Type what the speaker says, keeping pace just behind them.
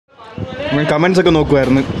ഞാൻ കമൻസൊക്കെ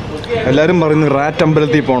നോക്കുമായിരുന്നു. എല്ലാവരും പറയുന്നു റാറ്റ്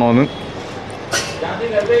അമ്പലത്തിൽ പോകണമെന്ന്.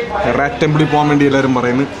 റാറ്റ് ടെമ്പിളിൽ പോകാൻ വേണ്ടി എല്ലാവരും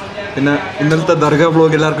പറയുന്നു. പിന്നെ ഇന്നലത്തെ ദർഗ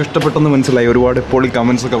വ്ലോഗ് എല്ലാവർക്കും ഇഷ്ടപ്പെട്ടെന്ന് മനസ്സിലായി. ഒരുപാട് പൊളി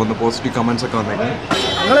കമൻസൊക്കെ വന്നു, പോസിറ്റീവ് കമൻസൊക്കെ വന്നേക്കാം.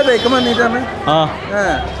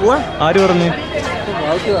 ആര് പറഞ്ഞു?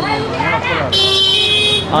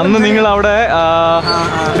 അന്ന് നിങ്ങൾ അവിടെ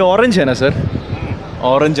ഓറഞ്ച് ആണ് സർ,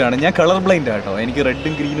 ഓറഞ്ചാണ്. ഞാൻ കളർ ബ്ലൈൻഡ് ആട്ടോ, എനിക്ക്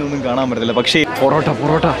റെഡും ഗ്രീനും ഒന്നും കാണാൻ പറ്റത്തില്ല. പക്ഷേ പൊറോട്ട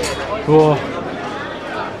ഓ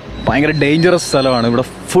ഭയങ്കര ഡേഞ്ചറസ് സ്ഥലമാണ്. ഇവിടെ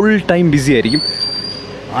ഫുൾ ടൈം ബിസി ആയിരിക്കും.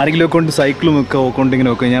 ആരെങ്കിലും കൊണ്ട് സൈക്കിളും ഒക്കെ കൊണ്ടിങ്ങനെ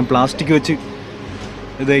ഒക്കെ. ഞാൻ പ്ലാസ്റ്റിക് വെച്ച്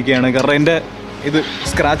ഇതൊക്കെയാണ്, കാരണം എൻ്റെ ഇത്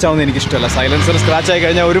സ്ക്രാച്ച് ആവുന്നത് എനിക്കിഷ്ടമല്ല. സൈലൻസർ സ്ക്രാച്ച് ആയി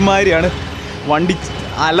കഴിഞ്ഞാൽ ഒരുമാതിരിയാണ് വണ്ടി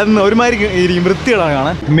അലന്ന് ഒരുമാതിരി വൃത്തികളാണ്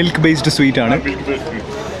കാണാൻ. മിൽക്ക് ബേസ്ഡ് സ്വീറ്റ് ആണ്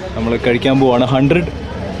നമ്മൾ കഴിക്കാൻ പോവാണ്. 100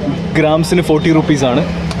 grams 40 rupees ആണ്.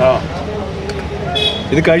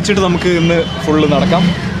 ഇത് കഴിച്ചിട്ട് നമുക്ക് ഇന്ന് ഫുള്ള് നടക്കാം.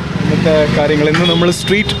 ഇന്നത്തെ കാര്യങ്ങൾ ഇന്ന് നമ്മൾ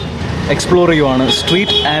സ്ട്രീറ്റ് എക്സ്പ്ലോർ ചെയ്യുവാണ്.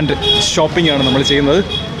 സ്ട്രീറ്റ് ആൻഡ് ഷോപ്പിംഗ് ആണ് നമ്മൾ ചെയ്യുന്നത്.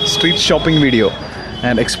 Street shopping video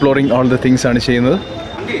and exploring all the things ആണ് ചെയ്യുന്നത്.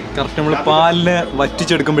 കറക്റ്റ് നമ്മൾ പാലിനെ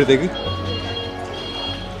വറ്റിച്ചെടുക്കുമ്പോഴത്തേക്ക്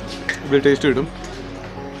ഇത് ടേസ്റ്റ് കിട്ടും.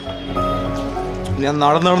 ഞാൻ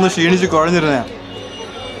നടന്ന് ക്ഷീണിച്ച് കുഴഞ്ഞിരുന്ന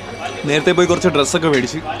നേരത്തെ പോയി കുറച്ച് ഡ്രസ്സൊക്കെ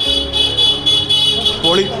മേടിച്ച്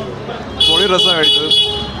പൊളി ഡ്രസ്സാണ് മേടിച്ചത്.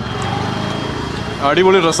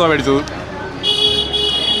 അടിപൊളി ഡ്രസ്സാണ് മേടിച്ചത്.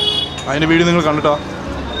 അതിൻ്റെ വീഡിയോ നിങ്ങൾ കണ്ടിട്ടോ.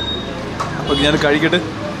 അപ്പോൾ ഞാൻ കഴിക്കട്ടെ.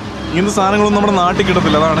 ഇങ്ങനത്തെ സാധനങ്ങളൊന്നും നമ്മുടെ നാട്ടിൽ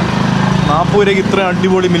കിട്ടത്തില്ല. അതാണ് 40 രൂപയ്ക്ക് ഇത്ര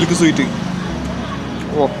അടിപൊളി മിൽക്ക് സ്വീറ്റ്.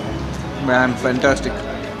 ഓ മാൻ, ഫാന്റാസ്റ്റിക്,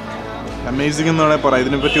 അമേസിംഗ് എന്ന് വേണമെങ്കിൽ പറയാം.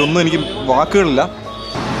 ഇതിനെപ്പറ്റി ഒന്നും എനിക്ക് വാക്കുകളില്ല.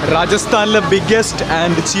 രാജസ്ഥാനിലെ ബിഗ്ഗസ്റ്റ്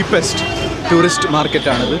ആൻഡ് ചീപ്പസ്റ്റ് ടൂറിസ്റ്റ്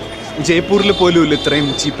മാർക്കറ്റാണിത്. ജയ്പൂരിൽ പോലും ഇല്ല ഇത്രയും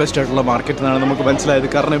ചീപ്പസ്റ്റ് ആയിട്ടുള്ള മാർക്കറ്റ് എന്നാണ് നമുക്ക് മനസ്സിലായത്.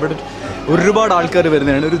 കാരണം ഇവിടെ ഒരുപാട് ആൾക്കാർ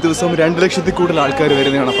വരുന്നതാണ്. ഒരു ദിവസം 2 ലക്ഷത്തിൽ കൂടുതൽ ആൾക്കാർ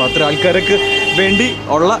വരുന്നതാണ്. അപ്പോൾ അത്ര ആൾക്കാർക്ക് വേണ്ടി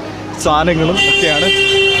ഉള്ള സാധനങ്ങളും ഒക്കെയാണ്.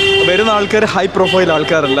 വരുന്ന ആൾക്കാർ ഹൈ പ്രൊഫൈൽ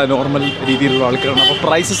ആൾക്കാരല്ല, നോർമൽ രീതിയിലുള്ള ആൾക്കാരാണ്. അപ്പോൾ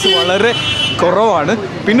പ്രൈസസ് വളരെ കുറവാണ്.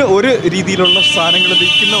 പിന്നെ ഒരു രീതിയിലുള്ള സാധനങ്ങൾ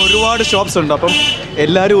വിൽക്കുന്ന ഒരുപാട് ഷോപ്സ് ഉണ്ട്. അപ്പം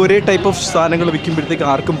എല്ലാവരും ഒരേ ടൈപ്പ് ഓഫ് സാധനങ്ങൾ വിൽക്കുമ്പോഴത്തേക്ക്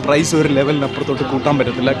ആർക്കും പ്രൈസ് ഒരു ലെവലിനപ്പുറത്തോട്ട് കൂട്ടാൻ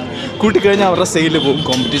പറ്റത്തില്ല. കൂട്ടിക്കഴിഞ്ഞാൽ അവരുടെ സെയിൽ പോകും,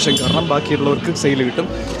 കോമ്പറ്റീഷൻ കാരണം ബാക്കിയുള്ളവർക്ക് സെയിൽ കിട്ടും.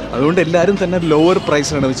 അതുകൊണ്ട് എല്ലാവരും തന്നെ ലോവർ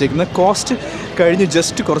പ്രൈസാണ് വെച്ചേക്കുന്നത്. കോസ്റ്റ് കഴിഞ്ഞ്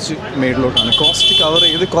ജസ്റ്റ് കുറച്ച് മേളിലോട്ടാണ്. കോസ്റ്റ് കവർ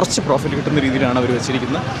ചെയ്ത് കുറച്ച് പ്രോഫിറ്റ് കിട്ടുന്ന രീതിയിലാണ് അവർ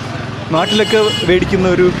വെച്ചിരിക്കുന്നത്. നാട്ടിലൊക്കെ മേടിക്കുന്ന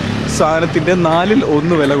ഒരു സാധനത്തിൻ്റെ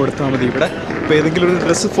 1/4 വില കൊടുത്താൽ മതി ഇവിടെ. ഇപ്പോൾ ഏതെങ്കിലും ഒരു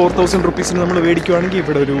ഡ്രസ്സ് 4000 rupees നമ്മൾ മേടിക്കുവാണെങ്കിൽ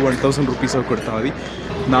ഇവിടെ ഒരു 1000 rupees ഒക്കെ കൊടുത്താൽ മതി.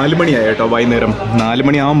 4 മണിയായി കേട്ടോ, വൈകുന്നേരം 4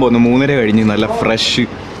 മണിയാകുമ്പോൾ 3:30 കഴിഞ്ഞ് നല്ല ഫ്രഷ്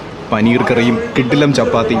പനീർ കറിയും കിഡിലം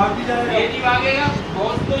ചപ്പാത്തിയും.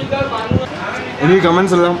 എനിക്ക്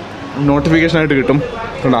കമൻസ് എല്ലാം നോട്ടിഫിക്കേഷനായിട്ട് കിട്ടും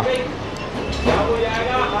കേട്ടോ.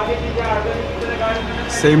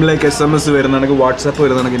 സെയിം ലൈക്ക് SMS വരുന്നതാണെങ്കിൽ വാട്സാപ്പ്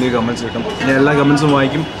വരുന്നതാണെങ്കിൽ എനിക്ക് കമൻസ് കിട്ടും. ഞാൻ എല്ലാ കമൻസും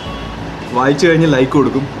വായിക്കും. വായിച്ചു കഴിഞ്ഞ് ലൈക്ക്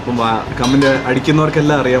കൊടുക്കും. അപ്പം കമൻറ്റ്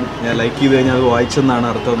അടിക്കുന്നവർക്കെല്ലാം അറിയാം ഞാൻ ലൈക്ക് ചെയ്ത് കഴിഞ്ഞാൽ അത് വായിച്ചെന്നാണ്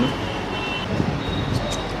അർത്ഥം.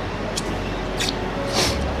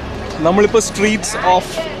 നമ്മളിപ്പോൾ streets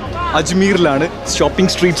of അജ്മീറിലാണ്,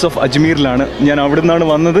 shopping streets of അജ്മീറിലാണ്. ഞാൻ അവിടെ നിന്നാണ്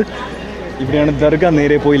വന്നത്. ഇവിടെയാണ് ദർഗ.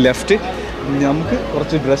 നേരെ പോയി ലെഫ്റ്റ്. നമുക്ക്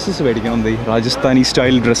കുറച്ച് ഡ്രസ്സസ് മേടിക്കണം. രാജസ്ഥാനി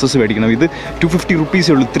സ്റ്റൈൽ ഡ്രസ്സസ് മേടിക്കണം. ഇത് 250 rupees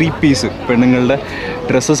ഉള്ളൂ. 3 piece പെണ്ണുങ്ങളുടെ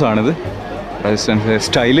ഡ്രസ്സസ്സാണിത്. രാജസ്ഥാൻ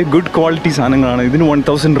സ്റ്റൈല് ഗുഡ് ക്വാളിറ്റി സാധനങ്ങളാണ്. ഇതിന്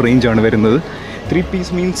 1000 റേഞ്ചാണ് വരുന്നത്. 3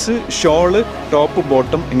 piece means shawl, top,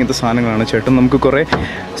 bottom ഇങ്ങനത്തെ സാധനങ്ങളാണ്. ചേട്ടൻ നമുക്ക് കുറേ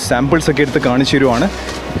സാമ്പിൾസൊക്കെ എടുത്ത് കാണിച്ചു തരുവാണ്.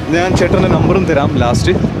 ഞാൻ ചേട്ടൻ്റെ നമ്പറും തരാം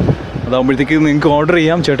ലാസ്റ്റ്. അതാകുമ്പോഴത്തേക്ക് നിങ്ങൾക്ക് ഓർഡർ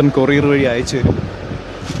ചെയ്യാം. ചേട്ടൻ കൊറിയർ വഴി അയച്ചു തരും.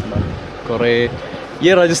 കുറേ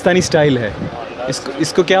ये राजस्थानी स्टाइल है.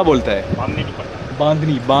 इसको क्या बोलता है?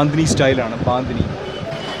 ബാന്തിനി സ്റ്റൈലാണ്. ബാന്തിനി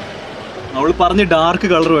അവൾ പറഞ്ഞ് ഡാർക്ക്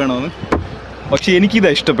കളർ വേണമെന്ന്. പക്ഷേ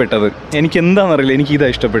എനിക്കിതാണ് ഇഷ്ടപ്പെട്ടത്. എനിക്ക് എന്താണെന്നറിയില്ല,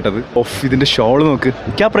 എനിക്കിതാണ് ഇഷ്ടപ്പെട്ടത്. ഓഫ് ഇതിൻ്റെ ഷോൾ നോക്ക്.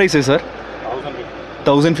 ക്യാ പ്രൈസ് है सर?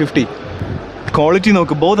 1050. ക്വാളിറ്റി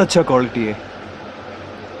നോക്ക്, ബഹുത് അച്ഛാ ക്വാളിറ്റി है.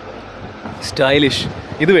 സ്റ്റൈലിഷ്.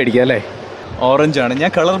 ഇത് മേടിക്കാം അല്ലേ? ഓറഞ്ചാണ്. ഞാൻ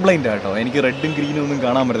കളർ ബ്ലൈൻഡ് ആട്ടോ, എനിക്ക് റെഡും ഗ്രീനും ഒന്നും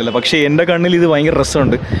കാണാൻ പറ്റത്തില്ല. പക്ഷേ എൻ്റെ കണ്ണിൽ ഇത് ഭയങ്കര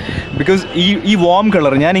രസമുണ്ട്. ബിക്കോസ് ഈ വാം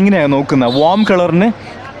കളർ ഞാൻ ഇങ്ങനെയാണ് നോക്കുന്നത്. വാം കളറിന്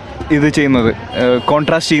ഇത് ചെയ്യുന്നത്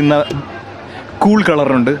കോൺട്രാസ്റ്റ് ചെയ്യുന്ന കൂൾ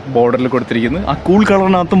കളറുണ്ട് ബോർഡറിൽ കൊടുത്തിരിക്കുന്നത്. ആ കൂൾ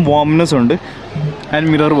കളറിനകത്തും വാംനെസ് ഉണ്ട്. And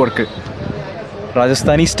mirror work.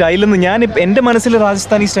 രാജസ്ഥാനി സ്റ്റൈലെന്ന് എൻ്റെ മനസ്സിൽ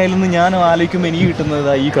രാജസ്ഥാനി സ്റ്റൈലെന്ന് ഞാൻ ആലോചിക്കുമ്പോൾ എനിക്ക്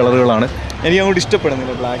കിട്ടുന്നത് ഈ കളറുകളാണ്. എനിക്ക് അങ്ങോട്ട്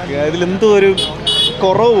ഇഷ്ടപ്പെടുന്നില്ല ബ്ലാക്ക്. അതിലെന്തോ ഒരു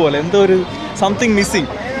കുറവ് പോലെ, എന്തോ ഒരു സംതിങ് മിസ്സിങ്.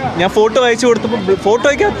 ഞാൻ ഫോട്ടോ അയച്ചു കൊടുത്തപ്പോൾ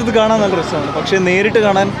ഫോട്ടോയ്ക്കകത്ത് ഇത് കാണാൻ നല്ല രസമാണ്. പക്ഷേ നേരിട്ട്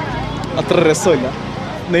കാണാൻ അത്ര രസമില്ല.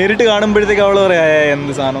 നേരിട്ട് കാണുമ്പോഴത്തേക്ക് അവൾ പറയാ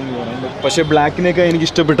എന്ത് സാധനം എന്ന് പറയുന്നത്. പക്ഷേ ബ്ലാക്കിനേക്കാൾ എനിക്ക്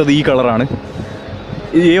ഇഷ്ടപ്പെട്ടത് ഈ കളറാണ്.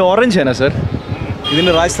 ഈ ഓറഞ്ച് ആണ് സർ.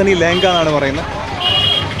 ഇതിന് രാജസ്ഥാനി ലെഹങ്ക എന്നാണ് പറയുന്നത്.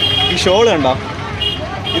 ഈ ഷോൾ കണ്ടോ?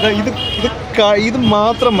 ഇത്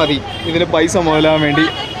മാത്രം മതി ഇതിന് പൈസ മുതലാൻ വേണ്ടി.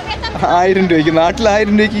 1000 രൂപയ്ക്ക്, നാട്ടിൽ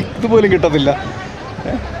 1000 രൂപയ്ക്ക് ഇതുപോലും കിട്ടത്തില്ല.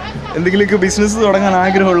 എന്തെങ്കിലുമൊക്കെ ബിസിനസ് തുടങ്ങാൻ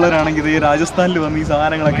ആഗ്രഹമുള്ളവരാണെങ്കിൽ ഈ രാജസ്ഥാനിൽ വന്ന് ഈ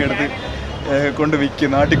സാധനങ്ങളൊക്കെ എടുത്ത് കൊണ്ട് വിൽക്കുക,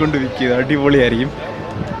 നാട്ടിൽ കൊണ്ട് വിൽക്കുക, അടിപൊളിയായിരിക്കും.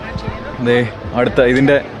 അതെ അടുത്ത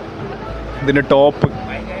ഇതിൻ്റെ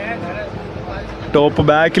ടോപ്പ്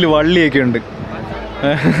ബാക്കിൽ വള്ളിയൊക്കെ ഉണ്ട്,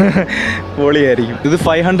 പൊളിയായിരിക്കും. ഇത്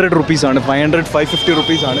 500 റുപ്പീസാണ്, 550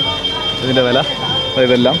 റുപ്പീസാണ് ഇതിൻ്റെ വില.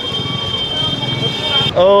 ഇതെല്ലാം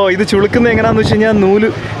ഇത് ചുളുക്കുന്ന എങ്ങനെയാണെന്ന് വെച്ച് കഴിഞ്ഞാൽ നൂല്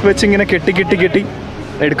വെച്ച് ഇങ്ങനെ കെട്ടി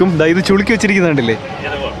എടുക്കും. ഇത് ചുളുക്കി വെച്ചിരിക്കുന്നുണ്ടല്ലേ,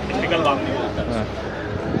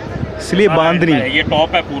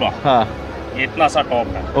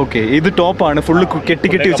 ഓക്കെ. ഇത് ടോപ്പാണ്, ഫുള്ള് കെട്ടി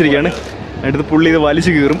വെച്ചിരിക്കുകയാണ്. അടുത്ത് പുള്ളി ഇത്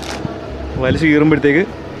വലിച്ചു കീറുമ്പോഴത്തേക്ക്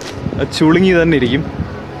ചുളുങ്ങി തന്നെ ഇരിക്കും.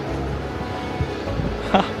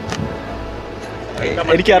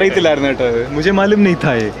 എനിക്കറിയത്തില്ലായിരുന്നു കേട്ടോ, മുझे मालूम नहीं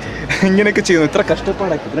था ये ഇങ്ങനെയൊക്കെ ചെയ്യുന്നു. ഇത്ര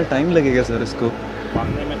കഷ്ടപ്പാടാക്കി, ഇത്ര ടൈം लगेगा सर इसको,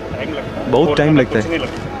 बहुत टाइम लगता है.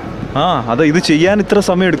 അതെ ഇത് ചെയ്യാൻ ഇത്ര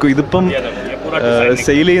സമയം എടുക്കും. ഇതിപ്പം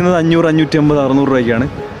സെയിൽ ചെയ്യുന്നത് 500-550-600 രൂപയ്ക്കാണ്.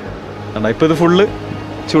 ഇപ്പം ഇത് ഫുള്ള്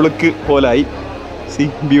ചുളുക്ക് പോലായി. C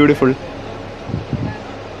beautiful.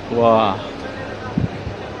 വാ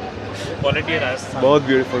बहुत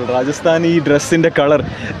beautiful. Rajasthani ड्रेसिൻ്റെ colour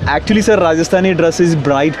actually sir Rajasthani dress is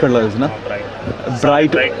bright colours ന,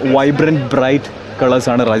 ബ്രൈറ്റ് വൈബ്രൻറ്റ് ബ്രൈറ്റ്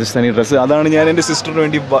കളേഴ്സാണ് രാജസ്ഥാനി ഡ്രസ്സ്. അതാണ് ഞാൻ എൻ്റെ സിസ്റ്ററിന്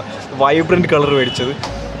വേണ്ടി വൈബ്രൻറ്റ് കളർ മേടിച്ചത്.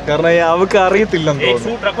 കാരണം അവൾക്ക് അറിയത്തില്ലെന്ന്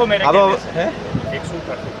തോന്നുന്നു. അതോ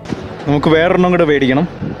നമുക്ക് വേറൊരെണ്ണം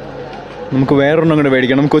കൂടെ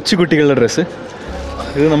മേടിക്കണം, കൊച്ചു കുട്ടികളുടെ ഡ്രസ്സ്.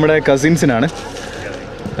 ഇത് നമ്മുടെ കസിൻസിനാണ്.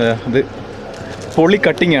 അത് പൊളി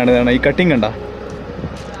കട്ടിങ് ആണ്. ഈ കട്ടിങ് കണ്ട,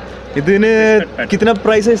 ഇതിന് കിतना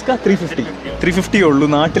പ്രൈസ് है इसका? 350 ഉള്ളൂ.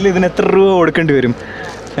 നാട്ടിൽ ഇതിന് എത്ര രൂപ കൊടുക്കേണ്ടി വരും?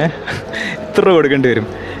 എത്ര രൂപ കൊടുക്കേണ്ടി വരും?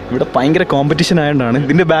 ഇവിടെ ഭയങ്കര കോമ്പറ്റീഷൻ ആയതുകൊണ്ടാണ്.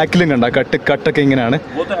 ഇതിൻ്റെ ബാക്കിലും കണ്ട കട്ടൊക്കെ ഇങ്ങനെയാണ്,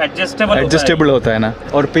 അഡ്ജസ്റ്റബിൾ ഹോത്താന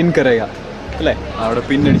ഓർ പിൻ കരയുക അല്ലേ, അവിടെ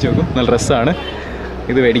പിൻ അടിച്ച് നോക്കും. നല്ല ഡ്രസ്സാണ്.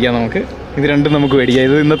 ഇത് മേടിക്കാം നമുക്ക്. ഇത് രണ്ടും നമുക്ക് മേടിക്കാം.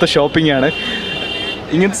 ഇത് ഇന്നത്തെ ഷോപ്പിംഗ് ആണ്.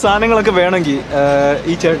 ഇങ്ങനത്തെ സാധനങ്ങളൊക്കെ വേണമെങ്കിൽ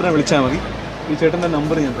ഈ ചേട്ടനെ വിളിച്ചാൽ മതി. ഈ ചേട്ടൻ്റെ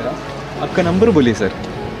നമ്പർ ഞാൻ തരാം. അക്ക നമ്പർ बोलिए सर.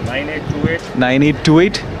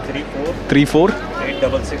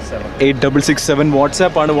 9828348667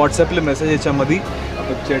 വാട്സാപ്പാണ്. വാട്സാപ്പിൽ മെസ്സേജ് അയച്ചാൽ മതി.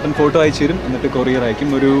 അപ്പോൾ ചേട്ടൻ ഫോട്ടോ അയച്ചു തരും, എന്നിട്ട് കൊറിയർ അയക്കും.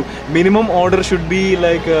 ഒരു minimum order should be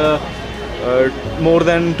like more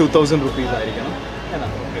than 2000 rupees ആയിരിക്കണം,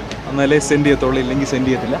 എന്നാലേ സെൻഡ് ചെയ്യത്തുള്ളൂ, ഇല്ലെങ്കിൽ സെൻഡ്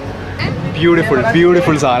ചെയ്യത്തില്ല.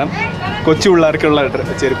 ബ്യൂട്ടിഫുൾ സാധനം. കൊച്ചു പിള്ളേർക്കുള്ള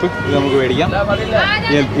ചെരുപ്പ് ഇത് നമുക്ക് മേടിക്കാം.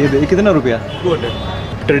 ഇത് കിतना रुपया?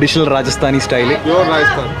 ട്രഡീഷണൽ രാജസ്ഥാനി സ്റ്റൈല്,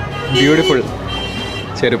 ബ്യൂട്ടിഫുൾ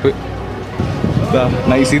ചെരുപ്പ്.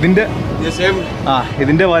 നൈസ്.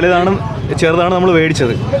 ഇതിൻ്റെ വലുതാണ്, ചെറുതാണ് നമ്മൾ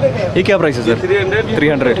മേടിച്ചത്. ഈ ക്യാ പ്രൈസ് സർ?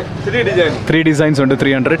 300. 3 ഡിസൈൻസ് ഉണ്ട്.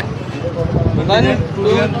 300.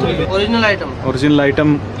 ഒറിജിനൽ ഐറ്റം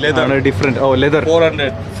ആണ്, ഡിഫറെൻറ്റ്. ലെതർ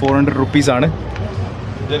 400 റുപ്പീസാണ്.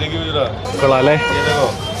 കൊള്ളാല്ലേ?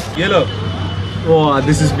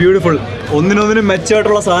 This is beautiful. ഒന്നിനൊന്നിനും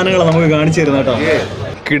മെച്ചമായിട്ടുള്ള സാധനങ്ങൾ നമുക്ക് കാണിച്ചു തരുന്ന കേട്ടോ.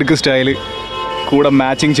 കിടുക്ക് സ്റ്റൈല്, കൂടെ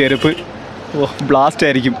മാച്ചിങ് ചെരുപ്പ്. ബ്ലാസ്റ്റ്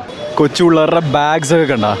ആയിരിക്കും. കൊച്ചു പിള്ളേരുടെ ബാഗ്സൊക്കെ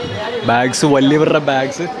കണ്ട, ബാഗ്സ്, വലിയവരുടെ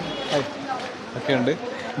ബാഗ്സ് ഒക്കെ ഉണ്ട്.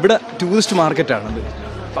 ഇവിടെ ടൂറിസ്റ്റ് മാർക്കറ്റാണിത്,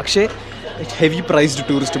 പക്ഷേ ഹെവി പ്രൈസ്ഡ്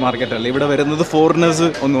ടൂറിസ്റ്റ് മാർക്കറ്റല്ല. ഇവിടെ വരുന്നത് ഫോറിനേഴ്സ്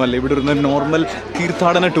ഒന്നുമല്ല, ഇവിടെ വരുന്ന നോർമൽ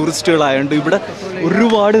തീർത്ഥാടന ടൂറിസ്റ്റുകളായതുകൊണ്ട് ഇവിടെ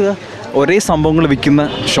ഒരുപാട് ഒരേ സംഭവങ്ങൾ വിൽക്കുന്ന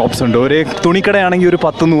ഷോപ്സ് ഉണ്ട്. ഒരേ തുണിക്കടയാണെങ്കിൽ ഒരു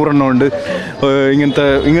 10-100 എണ്ണം ഉണ്ട്.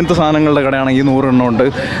 ഇങ്ങനത്തെ സാധനങ്ങളുടെ കടയാണെങ്കിൽ 100 എണ്ണം ഉണ്ട്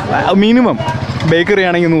മിനിമം. ബേക്കറി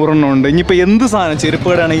ആണെങ്കിൽ 100 എണ്ണം ഉണ്ട്. ഇനിയിപ്പോൾ എന്ത് സാധനം, ചെരുപ്പ്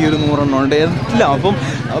കടയാണെങ്കിൽ ഒരു 100 എണ്ണം ഉണ്ട്. എല്ലാം. അപ്പം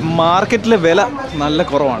മാർക്കറ്റിലെ വില നല്ല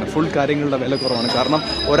കുറവാണ്. ഫുൾ കാര്യങ്ങളുടെ വില കുറവാണ്. കാരണം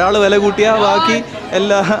ഒരാൾ വില കൂട്ടിയാൽ ബാക്കി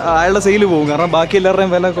അയാളുടെ സെയിൽ പോകും. കാരണം ബാക്കി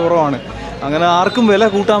എല്ലാവരുടെയും വില കുറവാണ്. അങ്ങനെ ആർക്കും വില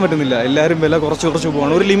കൂട്ടാൻ പറ്റുന്നില്ല. എല്ലാവരും വില കുറച്ച്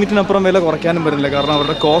പോകണം. ഒരു ലിമിറ്റിനപ്പുറം വില കുറയ്ക്കാനും പറ്റുന്നില്ല. കാരണം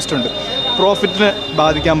അവരുടെ കോസ്റ്റ് ഉണ്ട്, പ്രോഫിറ്റിനെ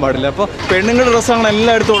ബാധിക്കാൻ പാടില്ല. അപ്പോൾ പെണ്ണുങ്ങളുടെ ഡ്രസ്സാണ്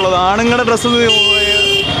എല്ലായിടത്തും ഉള്ളത്. ആണുങ്ങളുടെ ഡ്രസ്സ് എന്ന്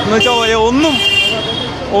വെച്ചാൽ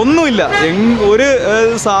ഒന്നുമില്ല. ഒരു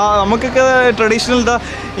നമുക്കൊക്കെ ട്രഡീഷണൽ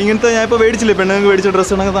ഇങ്ങനത്തെ ഞാൻ ഇപ്പോൾ മേടിച്ചില്ലേ, പെണ്ണുങ്ങൾക്ക് മേടിച്ച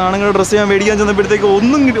ഡ്രസ്സ് കണക്കത്തെ ആണുങ്ങളുടെ ഡ്രസ്സ് ഞാൻ മേടിക്കാൻ ചെന്നപ്പോഴത്തേക്ക്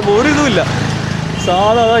ഒരു ഇതുമില്ല.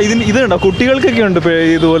 സാധാ ഇത് കണ്ടോ, കുട്ടികൾക്കൊക്കെ ഉണ്ട്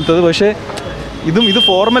ഇതുപോലത്തത്. പക്ഷേ ഇത്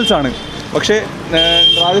ഫോർമൽസാണ്. പക്ഷേ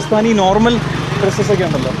രാജസ്ഥാനി നോർമൽ ഡ്രസ്സസൊക്കെ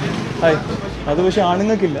ഉണ്ടല്ലോ, അത് പക്ഷേ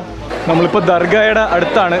ആണുങ്ങൾക്കില്ല. നമ്മളിപ്പോൾ ദർഗയുടെ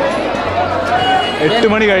അടുത്താണ്. 8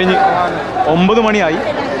 മണി കഴിഞ്ഞ് 9 മണിയായി.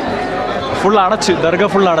 ഫുൾ അടച്ച്, ദർഗ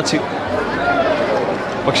ഫുൾ അടച്ച്.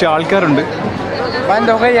 പക്ഷെ ആൾക്കാരുണ്ട്.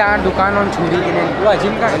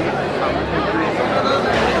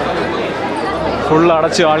 ഫുൾ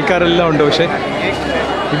അടച്ച്, ആൾക്കാരെല്ലാം ഉണ്ട്. പക്ഷേ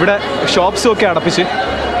ഇവിടെ ഷോപ്സും ഒക്കെ അടപ്പിച്ച്.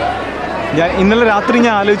 ഇന്നലെ രാത്രി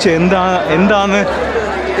ഞാൻ ആലോചിച്ചു എന്താണ്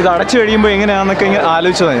ഇത് അടച്ചു കഴിയുമ്പോൾ എങ്ങനെയാണെന്നൊക്കെ ഇങ്ങനെ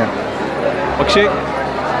ആലോചിച്ചതാണ് ഞാൻ. പക്ഷേ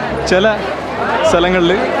ചില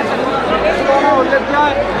സ്ഥലങ്ങളിൽ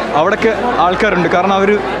അവിടെയൊക്കെ ആൾക്കാരുണ്ട്. കാരണം അവർ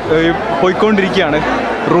പോയിക്കൊണ്ടിരിക്കുകയാണ്,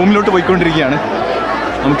 റൂമിലോട്ട് പോയിക്കൊണ്ടിരിക്കുകയാണ്.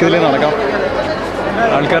 നമുക്കിതിലേ നടക്കാം,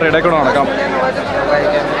 ആൾക്കാരുടെ ഇടയിൽ കൂടെ നടക്കാം.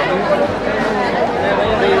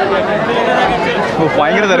 ഓ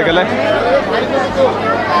ഭയങ്കര തിരക്കല്ലേ.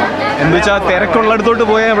 എന്താ വെച്ചാൽ തിരക്കുള്ളടത്തോട്ട്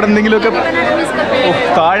പോയാൽ ഇവിടെ എന്തെങ്കിലുമൊക്കെ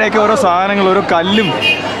താഴെയൊക്കെ ഓരോ സാധനങ്ങൾ, ഓരോ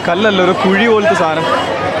കല്ലല്ല ഓരോ കുഴി പോലത്തെ സാധനം.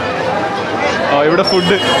 ഇവിടെ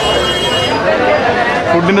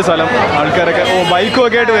ഫുഡിൻ്റെ സ്ഥലം, ആൾക്കാരൊക്കെ ബൈക്കും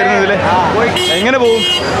ഒക്കെ ആയിട്ട് വരുന്നതില്ലേ. എങ്ങനെ പോവും?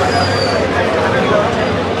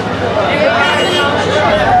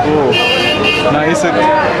 ഓ നൈസ്.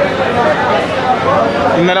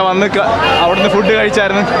 ഇന്നലെ വന്ന് അവിടുന്ന് ഫുഡ്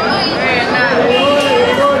കഴിച്ചായിരുന്നു.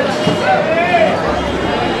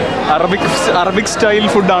 അറബിക് സ്റ്റൈൽ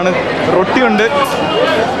ഫുഡാണ്. റൊട്ടിയുണ്ട്,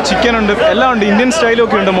 ചിക്കനുണ്ട്, എല്ലാം ഉണ്ട്. ഇന്ത്യൻ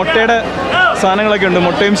സ്റ്റൈലൊക്കെ ഉണ്ട്. മുട്ടയുടെ സാധനങ്ങളൊക്കെ ഉണ്ട്,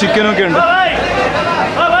 മുട്ടയും ചിക്കനും ഒക്കെ ഉണ്ട്.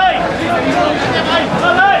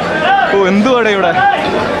 ഓ എന്തുവാടെ ഇവിടെ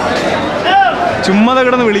ചുമ്മാ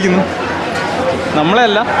കിടന്ന് വിളിക്കുന്നു. നമ്മളെ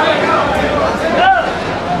അല്ല,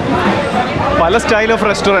 പല സ്റ്റൈൽ ഓഫ്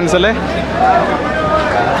റെസ്റ്റോറൻറ്റ്സ് അല്ലേ.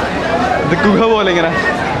 ഇത് ഗുഹ പോലെ ഇങ്ങനെ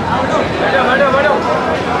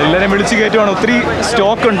എല്ലാവരെയും വിളിച്ച് കയറ്റുവാണ്. ഒത്തിരി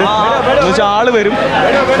സ്റ്റോക്ക് ഉണ്ട് എന്ന് വെച്ചാൽ ആള് വരും,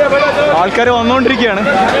 ആൾക്കാർ വന്നുകൊണ്ടിരിക്കുകയാണ്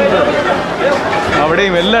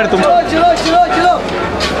അവിടെയും എല്ലായിടത്തും.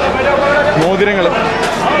 മോതിരങ്ങൾ,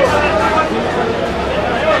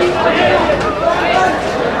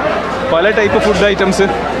 പല ടൈപ്പ് ഫുഡ് ഐറ്റംസ്.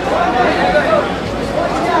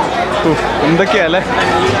 എന്തൊക്കെയാ അല്ലേ.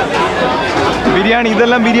 ബിരിയാണി,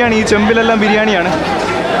 ഇതെല്ലാം ബിരിയാണി. ഈ ചെമ്പിലെല്ലാം ബിരിയാണിയാണ്.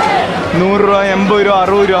 100 രൂപ, 80 രൂപ,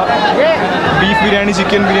 60 രൂപ. Beef biryani,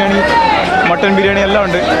 chicken biryani, mutton biryani എല്ലാം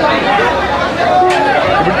ഉണ്ട്.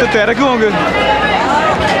 ഇവിടുത്തെ തിരക്ക് നോക്ക്.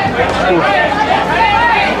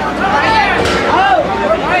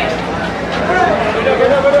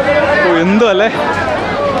 ഓ എന്തോ അല്ലേ.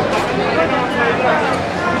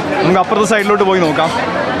 നമുക്ക് അപ്പുറത്തെ സൈഡിലോട്ട് പോയി നോക്കാം.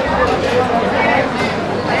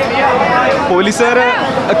 പോലീസുകാർ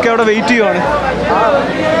ഒക്കെ അവിടെ വെയിറ്റ് ചെയ്യുവാണ്.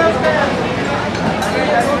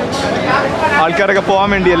 ആൾക്കാരൊക്കെ പോകാൻ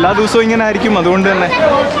വേണ്ടി. എല്ലാ ദിവസവും ഇങ്ങനെ ആയിരിക്കും. അതുകൊണ്ട് തന്നെ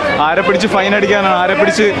ആരെ പിടിച്ച് ഫൈൻ അടിക്കാനാണ്, ആരെ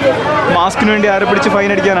പിടിച്ച് മാസ്കിന് വേണ്ടി ആരെ പിടിച്ച് ഫൈൻ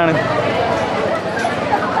അടിക്കാനാണ്.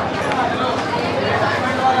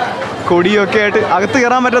 കൊടിയൊക്കെ ആയിട്ട് അകത്ത്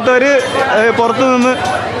കയറാൻ പറ്റാത്തവർ പുറത്ത് നിന്ന്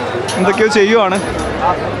എന്തൊക്കെയോ ചെയ്യുവാണ്.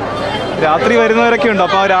 രാത്രി വരുന്നവരൊക്കെ ഉണ്ട്.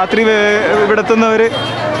 അപ്പോൾ രാത്രി ഇവിടെ എത്തുന്നവർ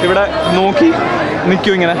ഇവിടെ നോക്കി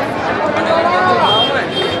നിൽക്കും ഇങ്ങനെ.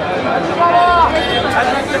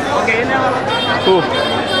 ഓ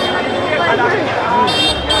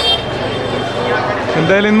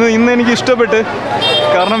എന്തായാലും ഇന്ന് എനിക്ക് ഇഷ്ടപ്പെട്ട്.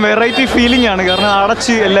 കാരണം വെറൈറ്റി ഫീലിംഗ് ആണ്. കാരണം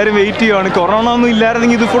അടച്ച് എല്ലാവരും വെയിറ്റ് ചെയ്യുവാണ്. കൊറോണ ഒന്നും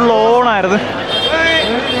ഇല്ലായിരുന്നെങ്കിൽ ഇത് ഫുൾ ഓണായിരുന്നു.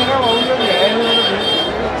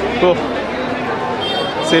 ഓ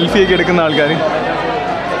സെൽഫിയൊക്കെ എടുക്കുന്ന ആൾക്കാർ.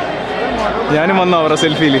 ഞാനും വന്നു അവരുടെ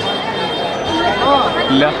സെൽഫിയിൽ.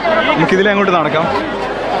 ഇല്ല, നമുക്കിതിലെ അങ്ങോട്ട് നടക്കാം.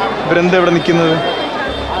 ഇവരെന്താ ഇവിടെ നിൽക്കുന്നത്?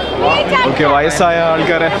 ഓക്കെ, വയസ്സായ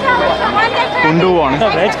ആൾക്കാരെ കൊണ്ടുപോവാണ്.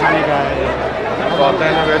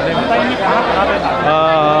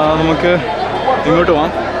 നമുക്ക് ഇങ്ങോട്ട്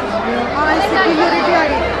പോവാം.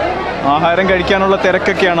 ആഹാരം കഴിക്കാനുള്ള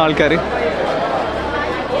തിരക്കൊക്കെയാണ് ആൾക്കാർ.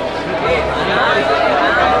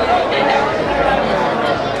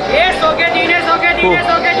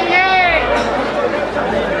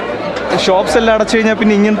 ഷോപ്സ് എല്ലാം അടച്ചു കഴിഞ്ഞാൽ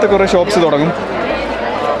പിന്നെ ഇങ്ങനത്തെ കുറേ ഷോപ്സ് തുടങ്ങും.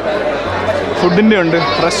 ഫുഡിൻ്റെ ഉണ്ട്,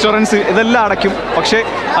 റെസ്റ്റോറൻറ്റ്സ്, ഇതെല്ലാം അടയ്ക്കും. പക്ഷേ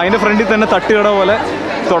അതിൻ്റെ ഫ്രണ്ടിൽ തന്നെ തട്ടുകട പോലെ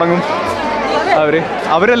തുടങ്ങും.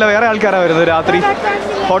 അവരല്ല, വേറെ ആൾക്കാരാണ് വരുന്നത്. രാത്രി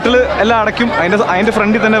ഹോട്ടൽ എല്ലാം അടയ്ക്കും. അതിൻ്റെ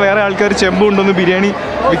ഫ്രണ്ടിൽ തന്നെ വേറെ ആൾക്കാർ ചെമ്പ് കൊണ്ടുവന്ന് ബിരിയാണി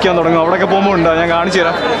വിൽക്കാൻ തുടങ്ങും. അവിടെയൊക്കെ പോകുമ്പോൾ ഉണ്ടോ, ഞാൻ കാണിച്ചു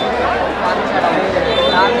തരാം.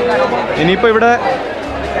 ഇനിയിപ്പോൾ ഇവിടെ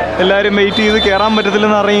എല്ലാവരും വെയിറ്റ് ചെയ്ത് കയറാൻ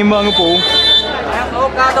പറ്റത്തില്ലെന്ന് അറിയുമ്പോൾ അങ്ങ് പോവും.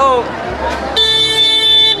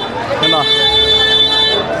 എന്താ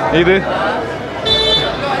ഇത്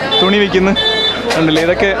തുണി വിൽക്കുന്നു ഉണ്ടല്ലേ.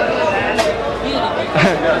 ഇതൊക്കെ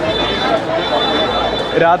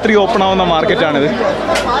രാത്രി ഓപ്പൺ ആവുന്ന മാർക്കറ്റാണിത്.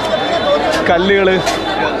 കല്ലുകൾ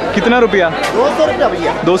കിतना रुपया?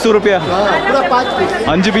 200 रुपया.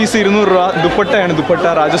 5 പീസ് 200 രൂപ. ദുപ്പട്ടയാണ്, ദുപ്പട്ട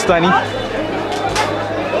രാജസ്ഥാനി.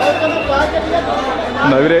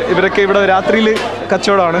 ഇവരൊക്കെ ഇവിടെ രാത്രിയിൽ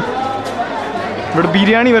കച്ചവടമാണ്. ഇവിടെ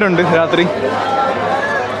ബിരിയാണി വരെ ഉണ്ട് രാത്രി.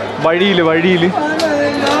 വഴിയിൽ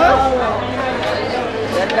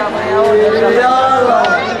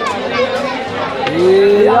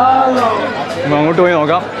അങ്ങോട്ട് പോയി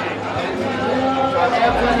നോക്കാം.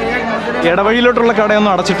 ഇടവഴിയിലോട്ടുള്ള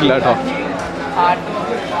കടയൊന്നും അടച്ചിട്ടില്ല കേട്ടോ.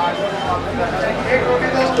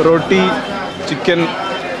 റൊട്ടി, ചിക്കൻ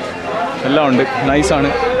എല്ലാം ഉണ്ട്. നൈസാണ്,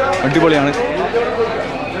 അടിപൊളിയാണ്.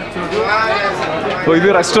 അപ്പോൾ ഇത്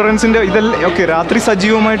റെസ്റ്റോറൻറ്റ്സിൻ്റെ ഇതെല്ലാം ഓക്കെ. രാത്രി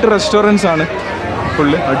സജീവമായിട്ട് റെസ്റ്റോറൻറ്റ്സ് ആണ്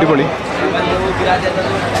ഫുള്ള്. അടിപൊളി.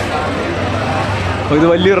 ഇത്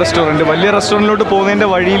വലിയ റെസ്റ്റോറൻറ്റ്. വലിയ റെസ്റ്റോറൻറ്റിലോട്ട് പോകുന്നതിൻ്റെ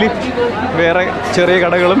വഴിയിൽ വേറെ ചെറിയ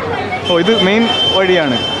കടകളും. ഇത് മെയിൻ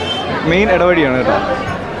വഴിയാണ്, മെയിൻ ഇടവഴിയാണ് കേട്ടോ.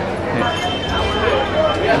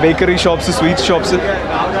 Bakery shops, sweet shops.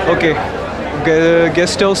 Okay,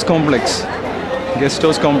 guest house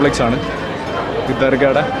complex ആണ് ഇത്.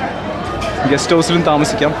 ദർഗയുടെ ഗസ്റ്റ് ഹൗസിലും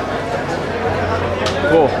താമസിക്കാം.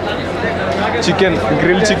 ഓ, chicken,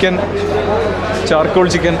 grill chicken, charcoal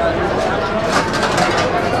chicken,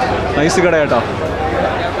 nice കട കേട്ടോ.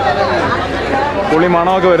 പുളി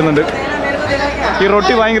മണമൊക്കെ വരുന്നുണ്ട്. ഈ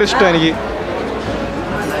റൊട്ടി ഭയങ്കര ഇഷ്ടമാണ് എനിക്ക്.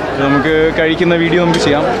 നമുക്ക് കഴിക്കുന്ന വീഡിയോ നമുക്ക്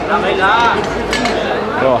ചെയ്യാം.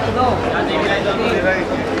 ഓ,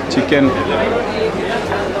 ചിക്കൻ.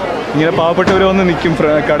 ഇങ്ങനെ പാവപ്പെട്ടവർ വന്ന് നിൽക്കും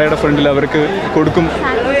കടയുടെ ഫ്രണ്ടിൽ, അവർക്ക് കൊടുക്കും,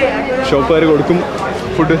 ഷോപ്പുകാർ കൊടുക്കും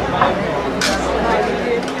ഫുഡ്.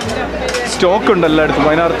 സ്റ്റോക്ക് ഉണ്ട് എല്ലായിടത്തും,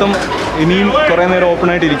 അതിനർത്ഥം ഇനിയും കുറേ നേരം ഓപ്പൺ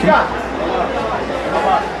ആയിട്ടിരിക്കും.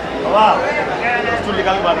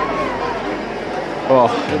 ഓ,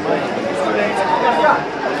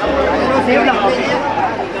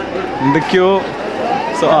 എന്തൊക്കെയോ.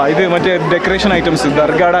 ഇത് മറ്റേ ഡെക്കറേഷൻ ഐറ്റംസ്,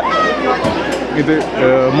 ദർഗയുടെ ഇത്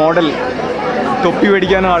മോഡൽ തൊപ്പി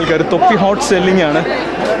മേടിക്കാനും ആൾക്കാർ. തൊപ്പി ഹോട്ട് സെല്ലിംഗ് ആണ്.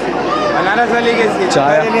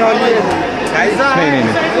 ചായ,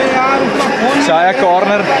 ചായ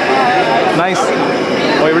കോർണർ, നൈസ്.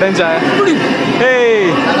 ഓ, ഇവിടെയും ചായ. ഹേയ്,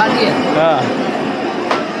 ആ,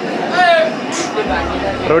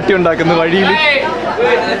 റൊട്ടി ഉണ്ടാക്കുന്ന വഴിയിൽ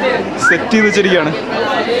സെറ്റ് ചെയ്ത് വെച്ചിരിക്കുകയാണ്.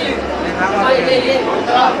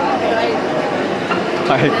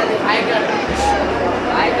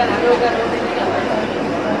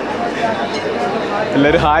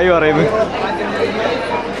 എല്ലാവരും ഹായ് പറയുന്നു.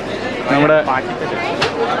 നമ്മുടെ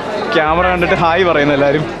ക്യാമറ കണ്ടിട്ട് ഹായ് പറയുന്നു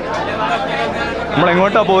എല്ലാവരും.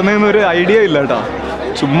 നമ്മളെങ്ങോട്ടാണ് പോകുന്നതെന്നൊരു ഐഡിയ ഇല്ല കേട്ടോ.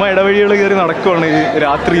 ചുമ്മാ ഇടവഴികൾ കയറി നടക്കുവാണ് ഈ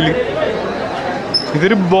രാത്രിയിൽ.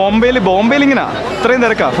 ഇതൊരു ബോംബെയിൽ ഇങ്ങനെ ഇത്രയും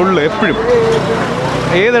തിരക്കാ ഫുള്ള്. എപ്പോഴും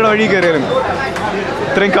ഏത് ഇടവഴി കയറിയാലും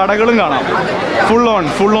ഇത്രയും കടകളും കാണാം. Full on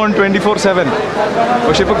 24/7.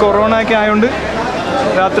 പക്ഷെ ഇപ്പോൾ കൊറോണ ഒക്കെ ആയതുകൊണ്ട്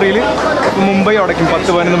രാത്രിയിൽ മുംബൈ അടയ്ക്കും.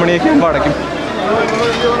 10-11 മണിയൊക്കെ ആകുമ്പോൾ അടയ്ക്കും.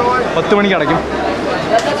 10 മണിക്ക് അടയ്ക്കും.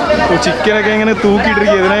 ചിക്കനൊക്കെ ഇങ്ങനെ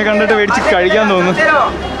തൂക്കിയിട്ടിരിക്കുക. ഇതിനെ കണ്ടിട്ട് മേടിച്ച് കഴിക്കാൻ തോന്നുന്നു.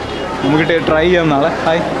 നമുക്ക് ട്രൈ ചെയ്യാം നാളെ.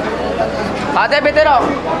 ഹായ്, ഖാത്തെ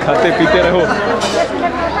പീത്തെ രഹോ.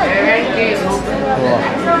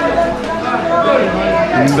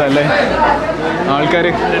 എന്തല്ലേ ആൾക്കാർ,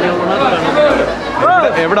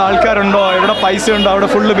 എവിടെ ആൾക്കാരുണ്ടോ, എവിടെ പൈസ ഉണ്ടോ അവിടെ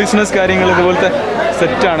ഫുള്ള് ബിസിനസ് കാര്യങ്ങൾ ഇതുപോലത്തെ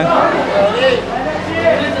സെറ്റാണ്.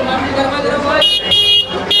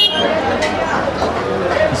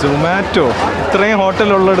 സൊമാറ്റോ, ഇത്രയും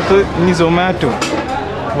ഹോട്ടലുള്ളിടത്ത് ഇനി സൊമാറ്റോ.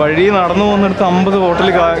 വഴി നടന്നു പോകുന്നിടത്ത് 50 ഹോട്ടൽ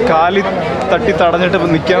കാലി തട്ടി തടഞ്ഞിട്ട്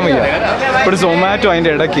നിൽക്കാൻ വയ്യ. ഇപ്പോൾ സൊമാറ്റോ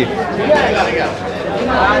അതിൻ്റെ ഇടയ്ക്ക്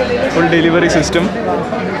ഫുൾ ഡെലിവറി സിസ്റ്റം.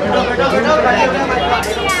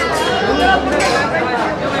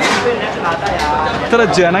 ഇത്ര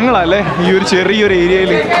ജനങ്ങളല്ലേ ഈ ഒരു ചെറിയൊരു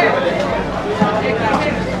ഏരിയയിൽ.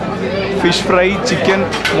 ഫിഷ് ഫ്രൈ, ചിക്കൻ,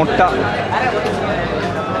 മുട്ട.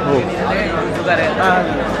 ഓ,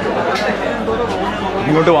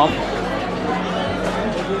 ഇങ്ങോട്ട് പോവാം.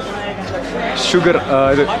 ഷുഗർ,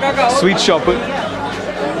 ഇത് സ്വീറ്റ് ഷോപ്പ്.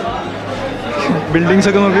 ബിൽഡിങ്സ്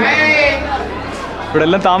ഒക്കെ നോക്ക്. ഇവിടെ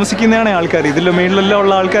എല്ലാം താമസിക്കുന്നതാണ് ആൾക്കാർ. ഇതിൻ്റെ മേളിലെല്ലാം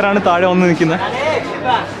ഉള്ള ആൾക്കാരാണ് താഴെ വന്ന് നിൽക്കുന്നത്.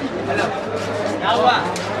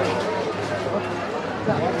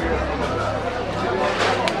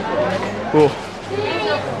 ഓ,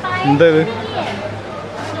 എന്താ ഇത്?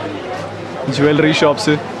 Jewellery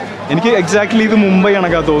shops. എനിക്ക് എക്സാക്ട്ലി ഇത് മുംബൈ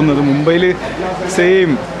കണക്കാ തോന്നുന്നത്. മുംബൈയിൽ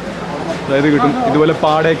സെയിം അതായത് കിട്ടും ഇതുപോലെ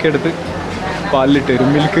പാടയൊക്കെ എടുത്ത് പാലിലിട്ട് തരും.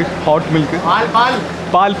 മിൽക്ക്, ഹോട്ട് മിൽക്ക്,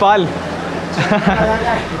 പാൽ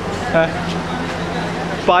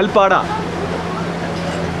പാൽപ്പാട.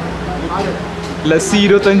 ലസ്സി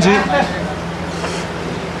 25.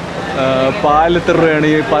 പാൽ എത്ര രൂപയാണ്?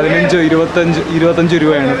 15-25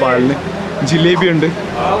 രൂപയാണ് പാലിന്. ജിലേബി ഉണ്ട്.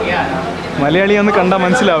 മലയാളിയാന്ന് കണ്ടാൽ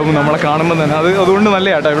മനസ്സിലാവും നമ്മളെ കാണുമ്പോൾ തന്നെ. അതുകൊണ്ട് നല്ല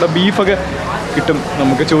കേട്ടോ. ഇവിടെ ബീഫൊക്കെ കിട്ടും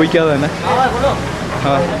നമുക്ക് ചോദിക്കാതെ തന്നെ.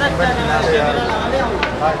 ആ,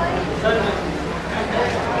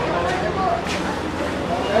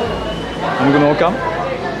 നമുക്ക് നോക്കാം.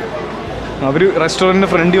 അവർ റെസ്റ്റോറൻറ്റിൻ്റെ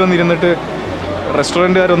ഫ്രണ്ടിൽ വന്നിരുന്നിട്ട്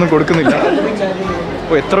റെസ്റ്റോറൻറ്റുകാരൊന്നും കൊടുക്കുന്നില്ല.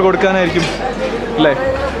 അപ്പോൾ എത്ര കൊടുക്കാനായിരിക്കും അല്ലേ?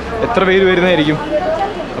 എത്ര പേര് വരുന്നതായിരിക്കും?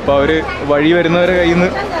 അപ്പോൾ അവർ വഴി വരുന്നവരെ കയ്യിൽ നിന്ന്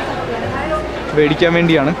മേടിക്കാൻ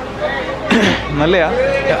വേണ്ടിയാണ്. നല്ലയാ,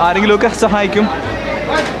 ആരെങ്കിലുമൊക്കെ സഹായിക്കും.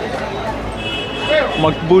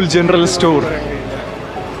 Maqbool general store.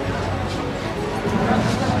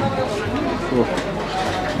 ഓ,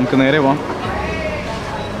 നമുക്ക് നേരെ പോവാം.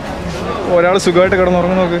 ഒരാൾ സുഖമായിട്ട്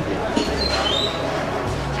കിടന്നുറങ്ങും നോക്ക്.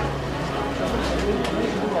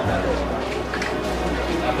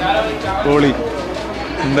 പൊളി.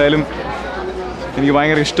 എന്തായാലും എനിക്ക്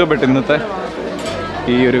ഭയങ്കര ഇഷ്ടപ്പെട്ടു ഇന്നത്തെ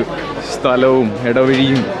ഈ ഒരു സ്ഥലവും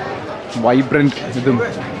ഇടവഴിയും വൈബ്രൻറ്റ് ഇതും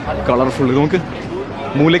കളർഫുൾ. നമുക്ക്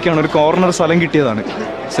മൂലയ്ക്കാണ് ഒരു കോർണർ സ്ഥലം കിട്ടിയതാണ്,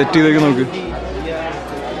 സെറ്റ് ചെയ്തേക്ക്. നോക്ക്,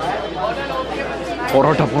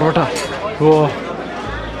 പൊറോട്ട. ഓ,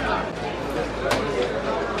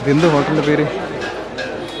 ഇതെന്ത് ഹോട്ടലിൻ്റെ പേര്?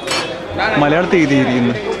 മലയാളത്തിൽ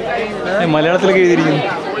എഴുതിയിരിക്കുന്നു, മലയാളത്തിലൊക്കെ എഴുതിയിരിക്കുന്നു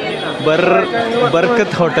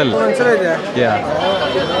ബർക്കത്ത് ഹോട്ടൽ.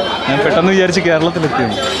 ഞാൻ പെട്ടെന്ന് വിചാരിച്ച്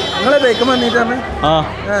കേരളത്തിലെത്തിയാണ്. ആ,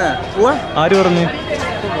 ആര് പറഞ്ഞു?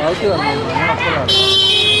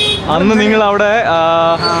 അന്ന് നിങ്ങൾ അവിടെ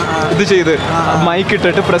ഇത് ചെയ്ത് മൈക്ക്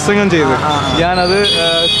ഇട്ടിട്ട് പ്രസംഗം ചെയ്ത് ഞാനത്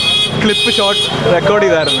ക്ലിപ്പ് ഷോട്ട് റെക്കോർഡ്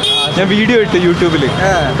ചെയ്തായിരുന്നു. ഞാൻ വീഡിയോ ഇട്ട് യൂട്യൂബിൽ,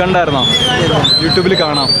 കണ്ടായിരുന്നോ? യൂട്യൂബിൽ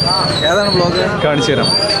കാണാം. ഏതാണ് ബ്ലോഗ്? കാണിച്ചു തരാം.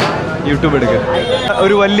 യൂട്യൂബ് എടുക്കുക.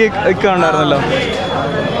 ഒരു വലിയ ഇക്ക ഉണ്ടായിരുന്നല്ലോ,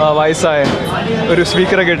 വയസ്സായ ഒരു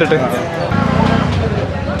സ്പീക്കറൊക്കെ ഇട്ടിട്ട്.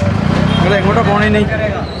 നിങ്ങൾ എങ്ങോട്ടാ പോണേ?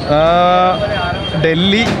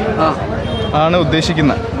 ഡൽഹി ആണ്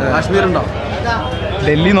ഉദ്ദേശിക്കുന്നത്. കാശ്മീരുണ്ടോ?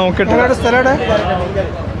 ഡൽഹി നോക്കട്ടെ.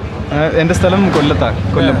 എൻ്റെ സ്ഥലം കൊല്ലത്താ.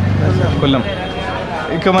 കൊല്ലം.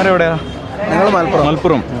 ഇക്കമാരെവിടെയാ?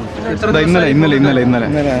 മലപ്പുറം. ഇന്നലെ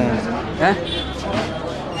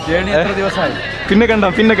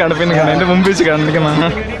പിന്നെ കാണാം. എൻ്റെ മുമ്പ് വെച്ച് കാണിക്കുന്ന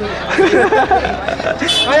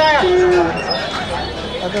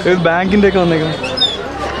ബാങ്കിൻ്റെ ഒക്കെ വന്നേക്കണം.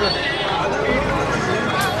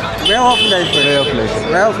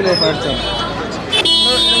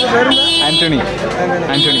 ആന്റണി.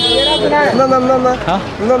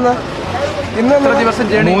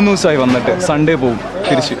 3 ദിവസമായി വന്നിട്ട്. സൺഡേ പോവും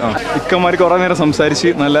തിരിച്ച്. ഇക്കന്മാർ കുറേ നേരം സംസാരിച്ച്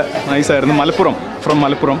നല്ല നൈസായിരുന്നു. മലപ്പുറം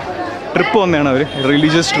ട്രിപ്പ് വന്നതാണ്. അവർ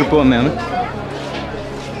റിലീജിയസ് ട്രിപ്പ് വന്നതാണ്.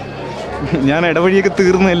 ഞാൻ ഇടവഴിയൊക്കെ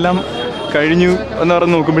തീർന്ന് എല്ലാം കഴിഞ്ഞു എന്ന്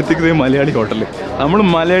പറഞ്ഞ് നോക്കുമ്പോഴത്തേക്ക് മലയാളി ഹോട്ടൽ. നമ്മൾ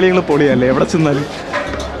മലയാളികൾ പൊളിയല്ലേ, എവിടെ ചെന്നാലും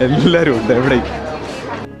എല്ലാവരും ഉണ്ട്. എവിടെയും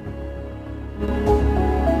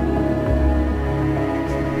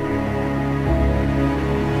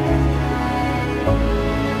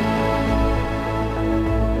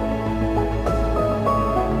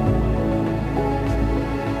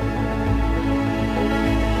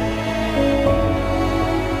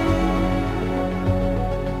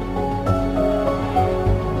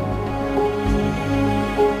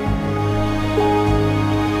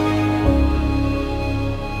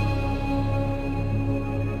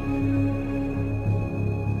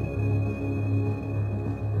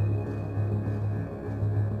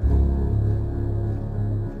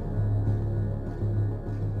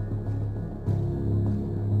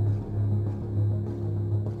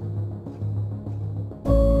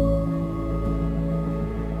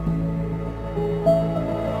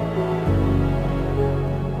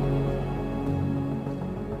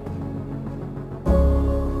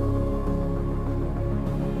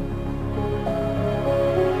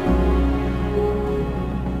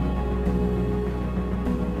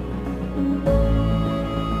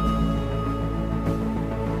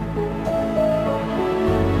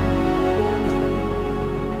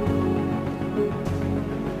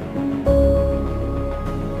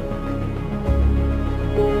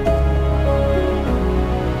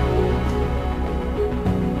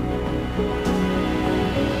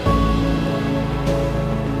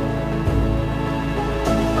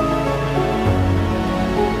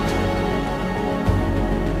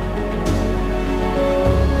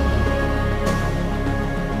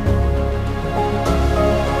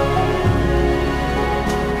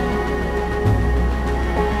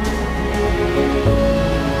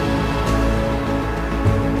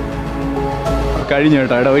കഴിഞ്ഞു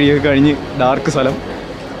കേട്ടോ. ഇടവഴിയൊക്കെ കഴിഞ്ഞ് ഡാർക്ക് സ്ഥലം.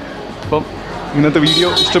 അപ്പം ഇന്നത്തെ വീഡിയോ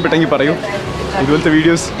ഇഷ്ടപ്പെട്ടെങ്കിൽ പറയൂ. ഇതുപോലത്തെ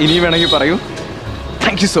വീഡിയോസ് ഇനിയും വേണമെങ്കിൽ പറയൂ.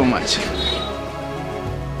 Thank you so much.